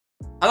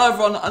Hello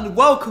everyone and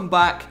welcome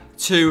back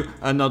to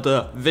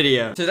another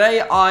video.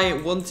 Today I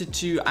wanted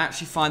to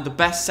actually find the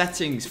best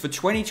settings for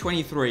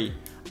 2023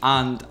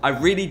 and I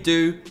really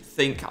do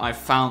think I've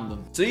found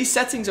them. So these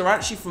settings are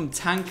actually from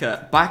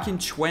Tanker back in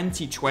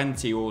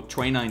 2020 or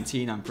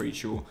 2019, I'm pretty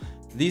sure.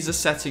 These are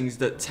settings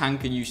that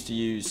Tanker used to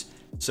use.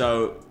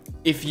 So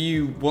if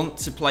you want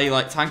to play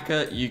like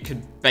Tanker, you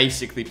could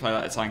basically play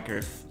like a Tanker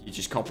if you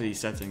just copy these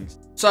settings.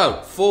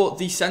 So for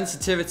the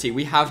sensitivity,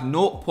 we have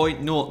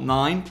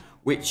 0.09,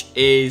 which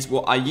is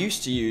what I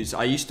used to use.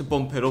 I used to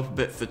bump it up a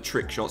bit for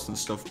trick shots and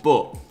stuff.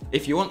 But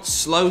if you want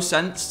slow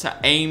sense to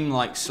aim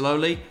like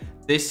slowly,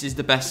 this is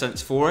the best sense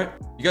for it.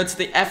 You go to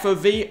the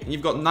FOV and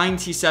you've got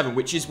 97,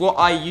 which is what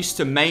I used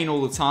to main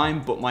all the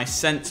time, but my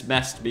sense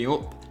messed me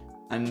up.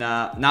 And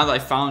now that I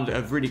found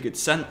a really good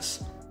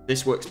sense,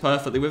 this works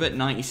perfectly with it,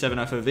 97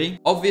 FOV.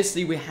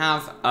 Obviously, we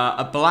have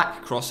a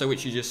black crosser,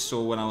 which you just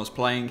saw when I was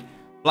playing.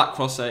 Black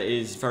crosser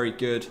is very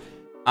good.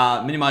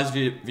 Minimize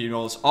view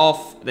noise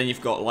off. Then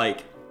you've got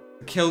like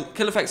kill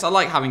effects. I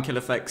like having kill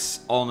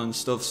effects on and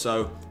stuff,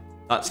 so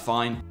that's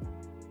fine.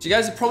 So you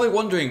guys are probably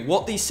wondering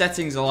what these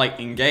settings are like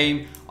in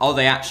game. Are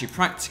they actually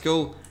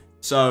practical?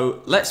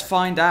 So let's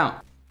find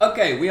out.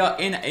 Okay, we are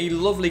in a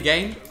lovely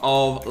game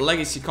of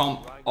Legacy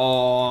Comp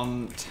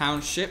on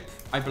Township,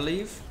 I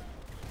believe.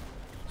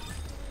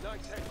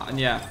 And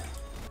yeah,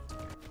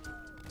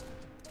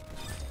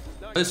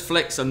 those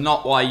flicks are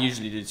not what I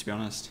usually do, to be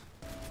honest.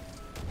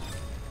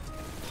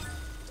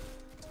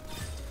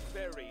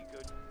 Very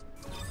good.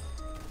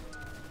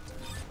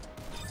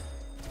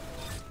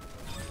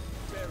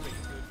 Very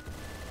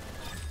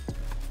good.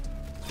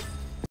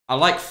 I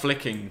like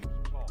flicking,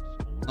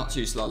 not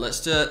too slow.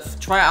 Let's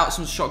try out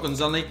some shotguns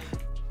only.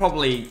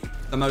 Probably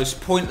the most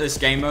pointless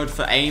game mode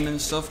for aim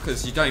and stuff,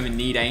 because you don't even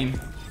need aim.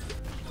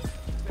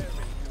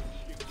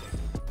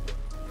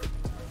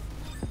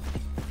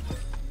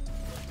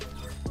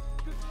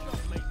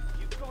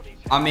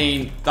 I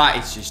mean, that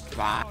is just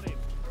bad.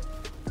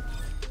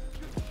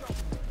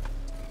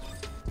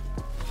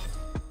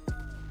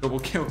 Double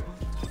kill. Here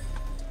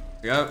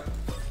we go.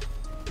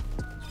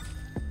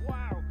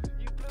 Wow,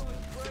 you blew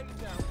his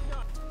brains out.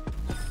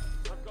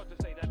 I've got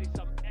to say that is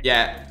some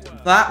Yeah,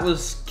 that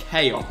was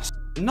chaos.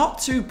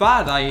 Not too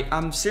bad.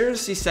 I'm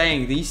seriously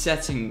saying these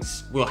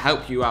settings will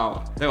help you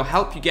out. They will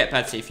help you get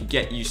better if you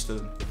get used to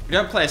them. We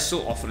don't play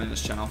Assault often in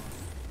this channel.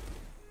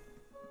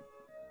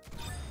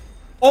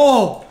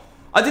 Oh!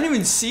 I didn't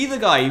even see the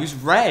guy. He was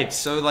red,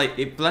 so like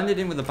it blended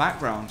in with the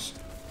backgrounds.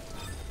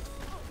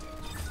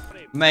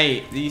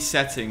 Mate, these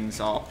settings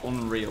are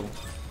unreal.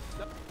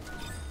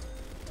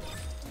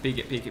 Peek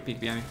it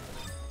behind me.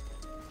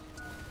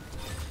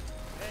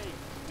 Hey,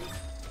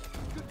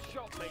 good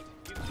shot, mate.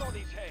 You got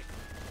his head.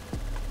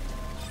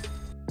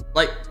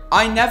 Like,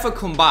 I never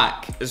come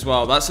back as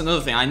well. That's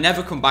another thing. I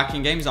never come back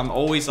in games. I'm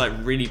always like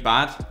really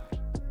bad.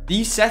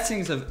 These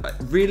settings have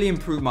really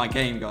improved my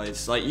game,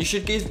 guys. Like, you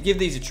should give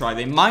these a try.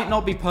 They might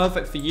not be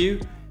perfect for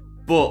you,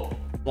 but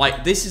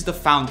like this is the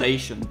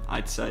foundation,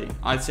 I'd say.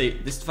 I'd say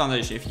this is the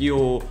foundation. If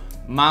your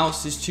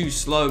mouse is too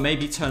slow,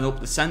 maybe turn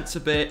up the sense a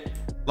bit.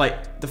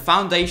 Like, the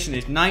foundation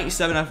is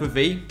 97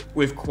 FOV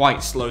with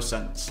quite slow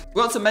sense.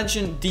 We got to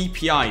mention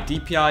DPI.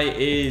 DPI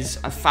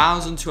is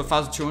 1000 to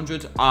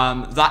 1200.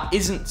 That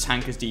isn't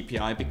Tanker's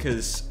DPI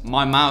because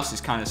my mouse is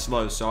kind of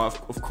slow. So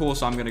of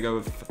course I'm gonna go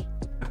with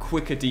a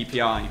quicker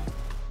DPI.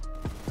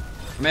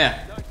 Come here.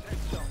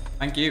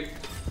 Thank you.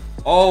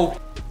 Oh,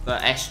 the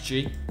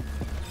SG.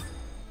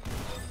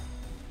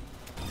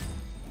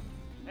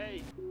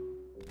 Hey.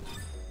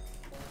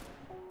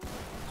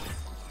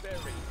 Very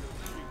good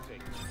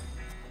shooting.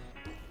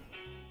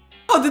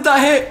 How did that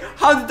hit?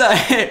 How did that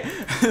hit?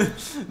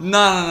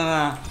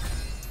 No.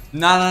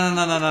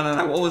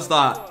 No. What was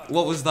that?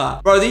 What was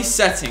that? Bro, these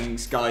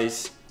settings,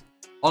 guys,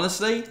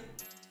 honestly,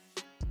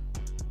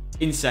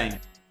 insane.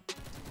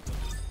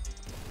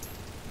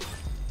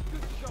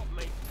 Good shot,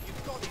 mate. You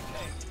got his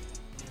head.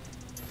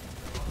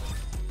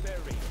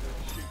 Very good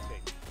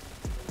shooting.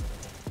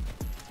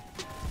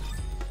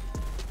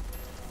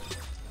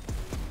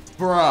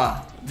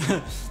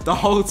 Bruh, the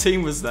whole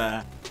team was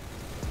there.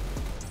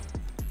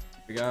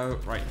 Here we go,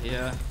 right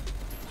here,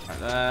 right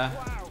there.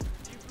 Wow,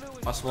 you blew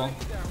his Last one.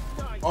 brains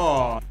out. Nice.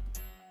 Oh,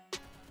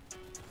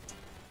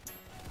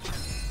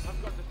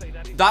 I've got to say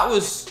that is that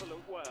was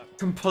excellent work.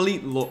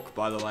 complete luck,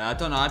 by the way. I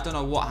don't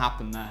know what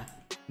happened there.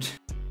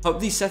 Hope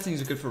these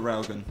settings are good for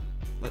railgun.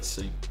 Let's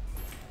see.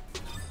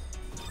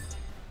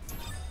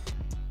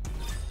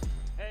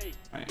 Hey,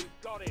 Right. you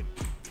got him.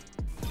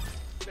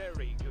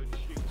 Very good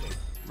shooting.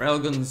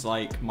 Railgun's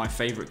like my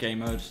favorite game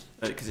mode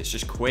because it's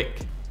just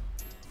quick.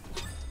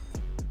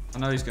 I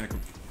know he's gonna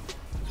come.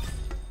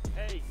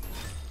 Hey,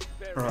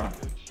 very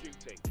Right. good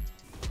shooting.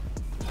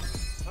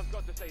 I've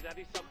got to say that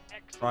is some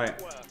excellent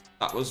Right. work.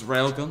 That was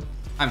railgun.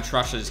 I'm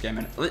trash at this game,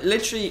 man.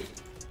 Literally,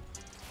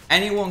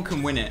 anyone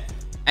can win it.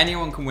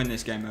 Anyone can win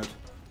this game mode.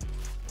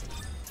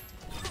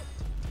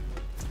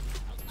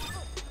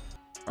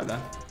 Right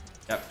there.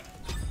 Yep.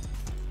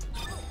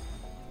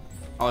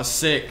 I was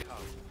sick.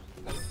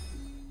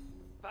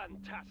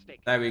 Fantastic.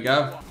 Fantastic. There we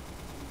go.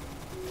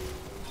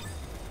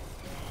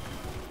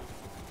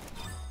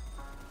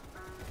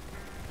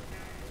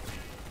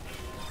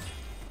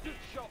 Good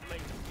shot,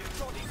 mate. You've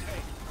got his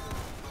head.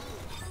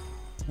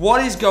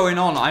 What is going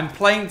on? I'm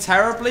playing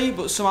terribly,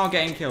 but somehow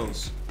getting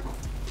kills.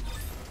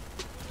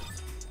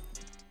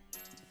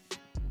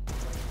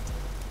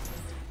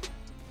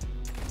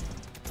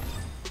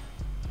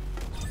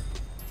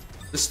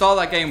 The start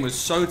of that game was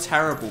so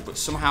terrible, but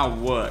somehow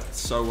worked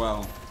so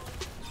well.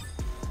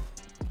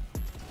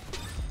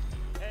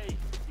 Hey,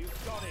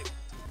 you've got him.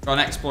 Got an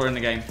explorer in the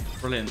game.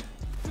 Brilliant.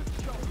 Good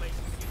shot, mate.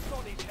 You've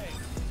got his head.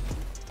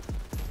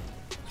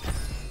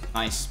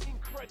 Nice.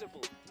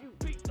 Incredible. You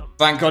beat them.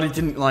 Thank God he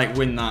didn't like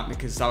win that,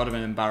 because that would have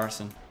been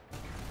embarrassing.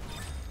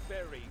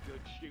 Very good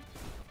shooting.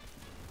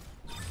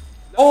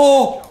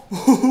 Oh!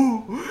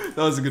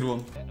 That was a good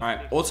one.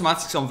 Alright,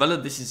 automatics on Villa.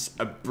 This is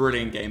a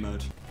brilliant game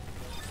mode.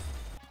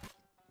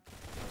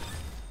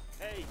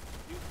 Hey,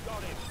 you've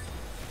got him.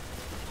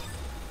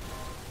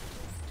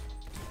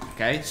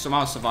 Okay,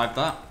 somehow survived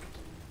that.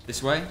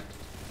 This way.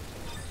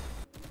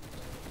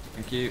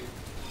 Thank you.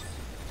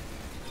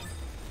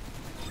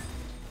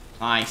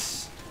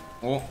 Nice.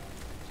 Oh.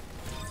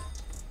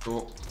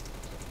 Oh.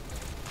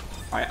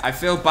 Alright, I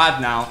feel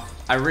bad now.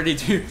 I really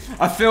do.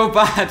 I feel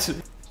bad. Very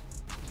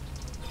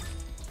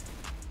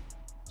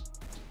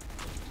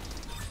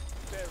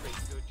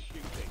good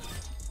shooting.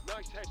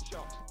 Nice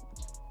headshot.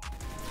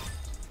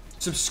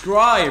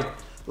 Subscribe.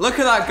 Look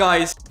at that,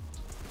 guys.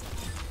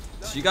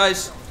 So you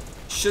guys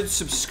should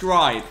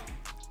subscribe.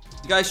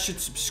 You guys should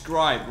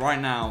subscribe right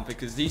now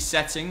because these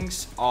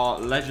settings are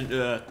legend.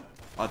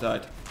 I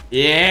died.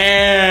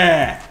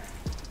 Yeah.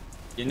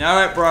 You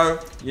know it, bro.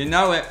 You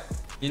know it.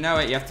 You know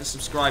it. You have to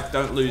subscribe.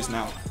 Don't lose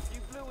now.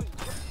 You blew his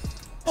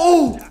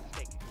Oh.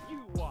 fantastic.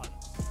 You won.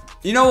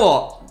 You know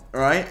what?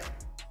 Right?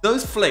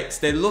 Those flicks,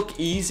 they look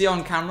easy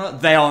on camera.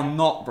 They are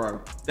not,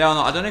 bro. They are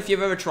not. I don't know if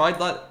you've ever tried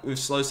that with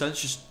slow sense,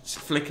 just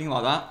flicking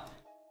like that.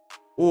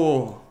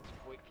 Oh.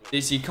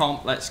 DC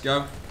comp, let's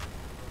go.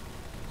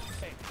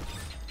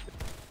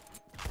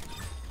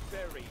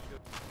 Very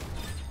good.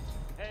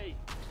 Hey.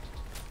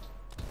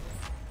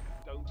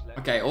 Don't let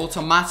Okay,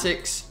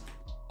 automatics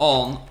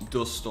on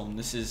Dust Storm.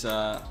 This is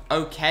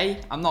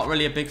okay. I'm not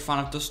really a big fan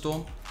of Dust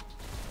Storm.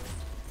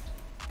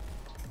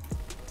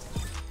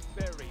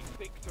 very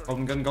victory.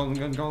 Golden gun, golden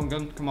gun, golden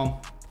gun. Come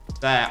on.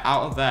 There,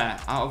 out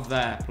of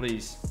there,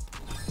 please.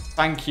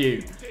 Thank you.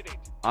 You did it.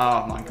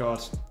 Oh my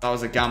god, that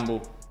was a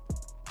gamble.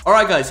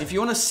 Alright guys, if you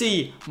want to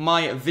see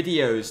my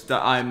videos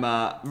that I'm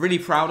really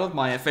proud of,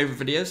 my favourite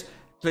videos,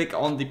 click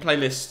on the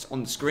playlist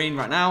on the screen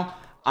right now.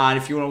 And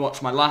if you want to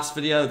watch my last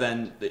video,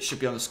 then it should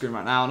be on the screen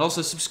right now. And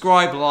also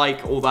subscribe,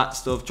 like, all that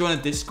stuff. Join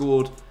a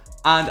Discord.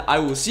 And I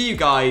will see you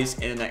guys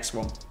in the next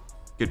one.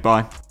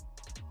 Goodbye.